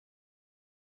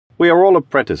We are all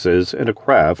apprentices in a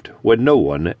craft where no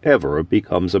one ever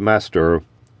becomes a master.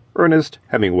 Ernest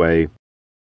Hemingway.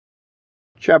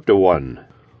 Chapter 1.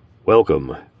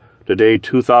 Welcome to day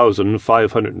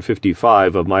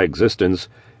 2555 of my existence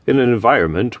in an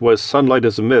environment where sunlight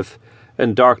is a myth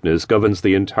and darkness governs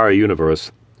the entire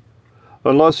universe.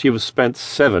 Unless you've spent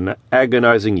 7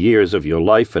 agonizing years of your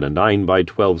life in a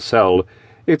 9x12 cell,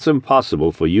 it's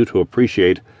impossible for you to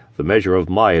appreciate the measure of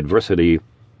my adversity.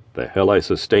 The hell I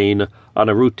sustain on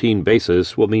a routine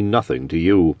basis will mean nothing to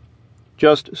you.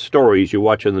 Just stories you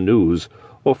watch in the news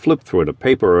or flip through in a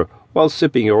paper while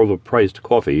sipping your overpriced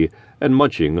coffee and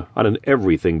munching on an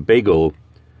everything bagel.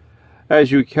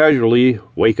 As you casually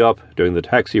wake up during the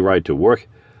taxi ride to work,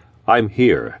 I'm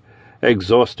here,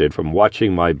 exhausted from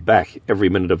watching my back every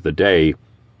minute of the day,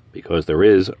 because there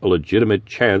is a legitimate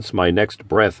chance my next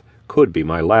breath could be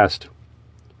my last.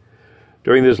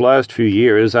 During these last few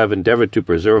years, I've endeavored to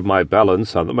preserve my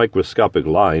balance on the microscopic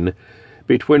line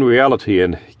between reality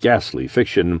and ghastly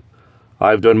fiction.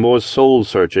 I've done more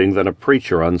soul-searching than a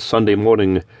preacher on Sunday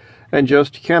morning, and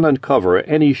just can't uncover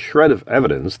any shred of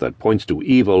evidence that points to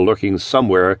evil lurking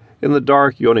somewhere in the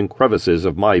dark, yawning crevices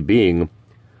of my being.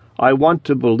 I want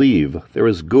to believe there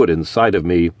is good inside of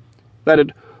me, that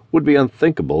it would be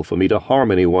unthinkable for me to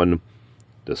harm anyone.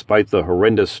 Despite the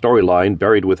horrendous storyline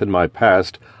buried within my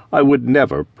past, I would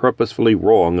never purposefully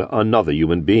wrong another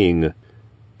human being.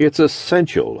 It's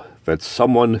essential that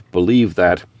someone believe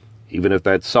that, even if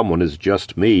that someone is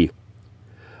just me.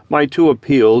 My 2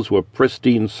 appeals were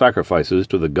pristine sacrifices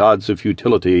to the gods of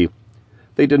futility.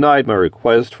 They denied my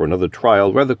request for another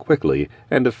trial rather quickly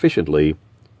and efficiently.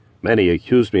 Many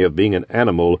accused me of being an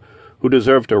animal who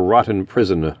deserved to rot in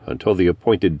prison until the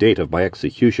appointed date of my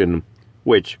execution,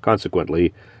 which,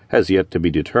 consequently, has yet to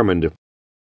be determined.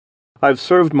 I've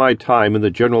served my time in the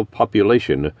general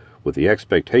population with the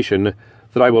expectation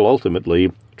that I will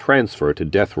ultimately transfer to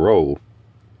death row.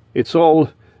 It's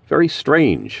all very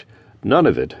strange. None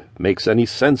of it makes any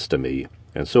sense to me,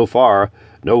 and so far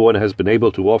no one has been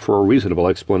able to offer a reasonable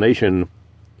explanation.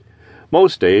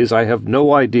 Most days I have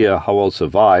no idea how I'll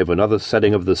survive another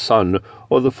setting of the sun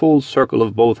or the full circle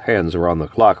of both hands around the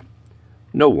clock.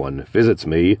 No one visits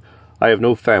me. I have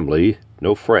no family,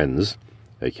 no friends.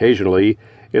 Occasionally,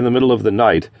 in the middle of the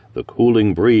night, the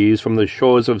cooling breeze from the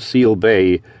shores of Seal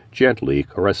Bay gently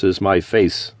caresses my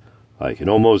face. I can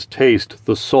almost taste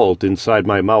the salt inside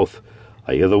my mouth.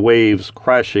 I hear the waves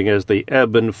crashing as they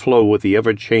ebb and flow with the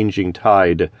ever-changing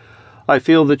tide. I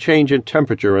feel the change in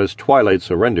temperature as twilight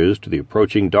surrenders to the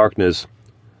approaching darkness.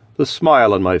 The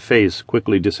smile on my face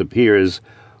quickly disappears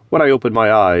when I open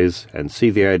my eyes and see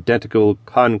the identical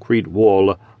concrete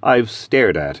wall I've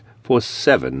stared at for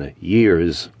 7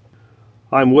 years.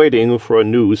 I'm waiting for a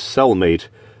new cellmate.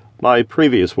 My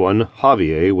previous one,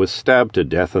 Javier, was stabbed to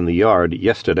death in the yard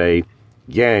yesterday.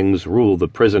 Gangs rule the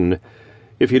prison.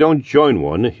 If you don't join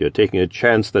one, you're taking a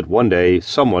chance that one day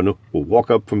someone will walk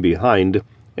up from behind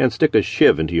and stick a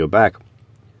shiv into your back.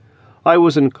 I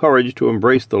was encouraged to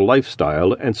embrace the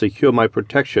lifestyle and secure my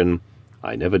protection.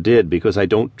 I never did because I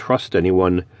don't trust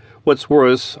anyone. What's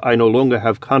worse, I no longer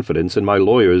have confidence in my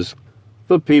lawyers.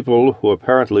 The people who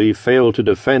apparently failed to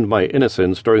defend my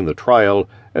innocence during the trial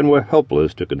and were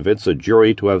helpless to convince a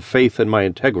jury to have faith in my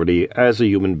integrity as a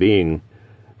human being.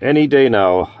 Any day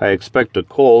now, I expect a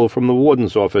call from the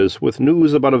warden's office with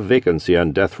news about a vacancy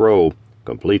on death row,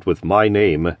 complete with my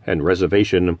name and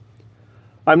reservation.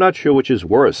 I'm not sure which is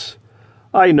worse.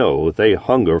 I know they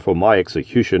hunger for my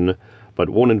execution, but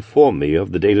won't inform me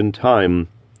of the date and time,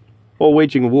 or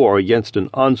waging war against an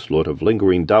onslaught of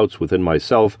lingering doubts within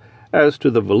myself as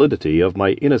to the validity of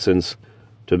my innocence.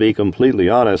 To be completely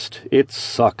honest, it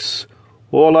sucks.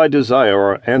 All I desire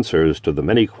are answers to the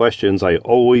many questions I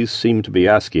always seem to be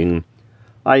asking.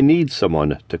 I need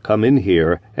someone to come in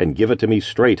here and give it to me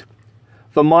straight.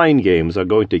 The mind games are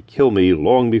going to kill me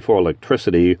long before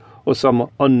electricity or some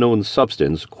unknown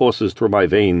substance courses through my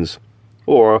veins.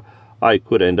 Or I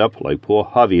could end up like poor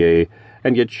Javier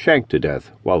and get shanked to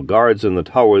death while guards in the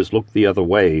towers look the other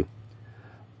way.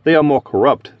 They are more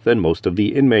corrupt than most of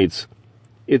the inmates.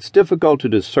 It's difficult to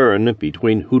discern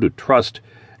between who to trust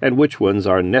and which ones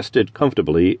are nested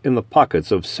comfortably in the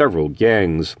pockets of several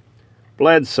gangs.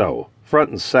 Bledsoe, front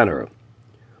and center.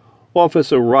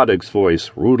 Officer Roddick's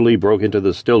voice rudely broke into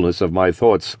the stillness of my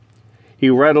thoughts. He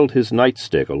rattled his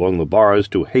nightstick along the bars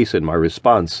to hasten my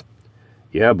response.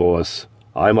 "Yeah, boss,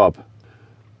 I'm up."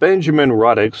 Benjamin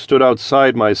Roddick stood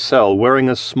outside my cell wearing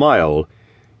a smile.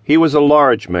 He was a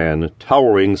large man,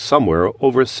 towering somewhere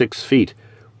over 6 feet,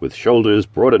 with shoulders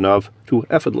broad enough to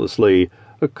effortlessly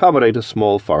accommodate a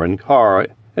small foreign car,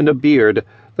 and a beard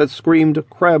that screamed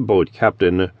crab boat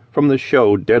captain from the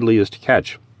show Deadliest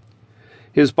Catch.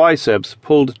 His biceps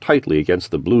pulled tightly against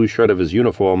the blue shirt of his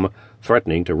uniform,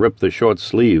 threatening to rip the short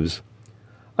sleeves.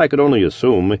 I could only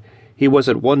assume he was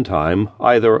at one time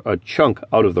either a chunk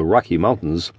out of the Rocky Mountains